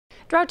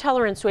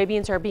Drought-tolerant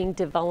soybeans are being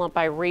developed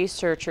by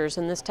researchers,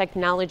 and this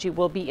technology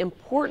will be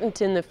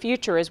important in the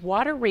future as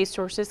water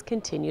resources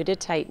continue to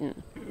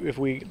tighten. If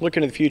we look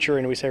into the future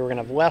and we say we're going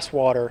to have less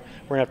water,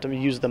 we're going to have to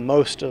use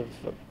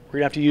we're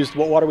going to have to use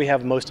what water we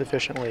have most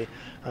efficiently.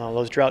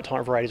 Those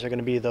drought-tolerant varieties are going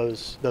to be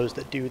those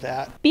that do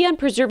that. Beyond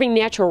preserving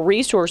natural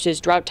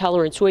resources,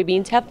 drought-tolerant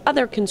soybeans have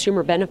other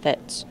consumer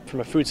benefits. From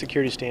a food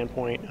security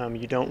standpoint,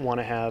 you don't want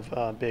to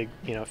have big,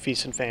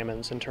 feasts and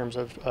famines in terms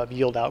of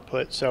yield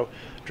output. So,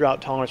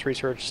 drought tolerance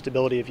research,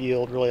 stability of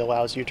yield really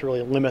allows you to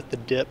really limit the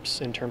dips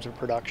in terms of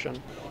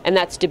production. And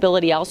that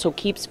stability also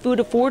keeps food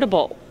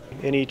affordable.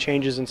 Any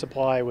changes in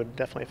supply would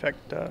definitely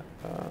affect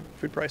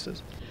food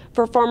prices.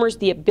 For farmers,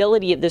 the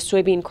ability of the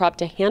soybean crop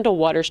to handle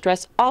water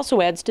stress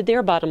also adds to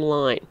their bottom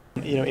line.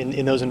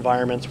 In those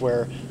environments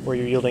where you're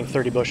yielding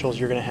 30 bushels,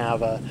 you're going to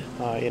have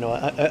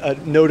a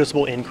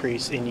noticeable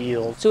increase in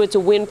yield. So it's a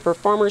win for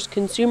farmers,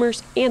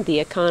 consumers, and the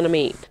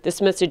economy.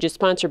 This message is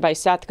sponsored by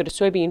South Dakota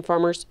soybean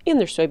farmers in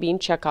their soybean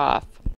checkoff.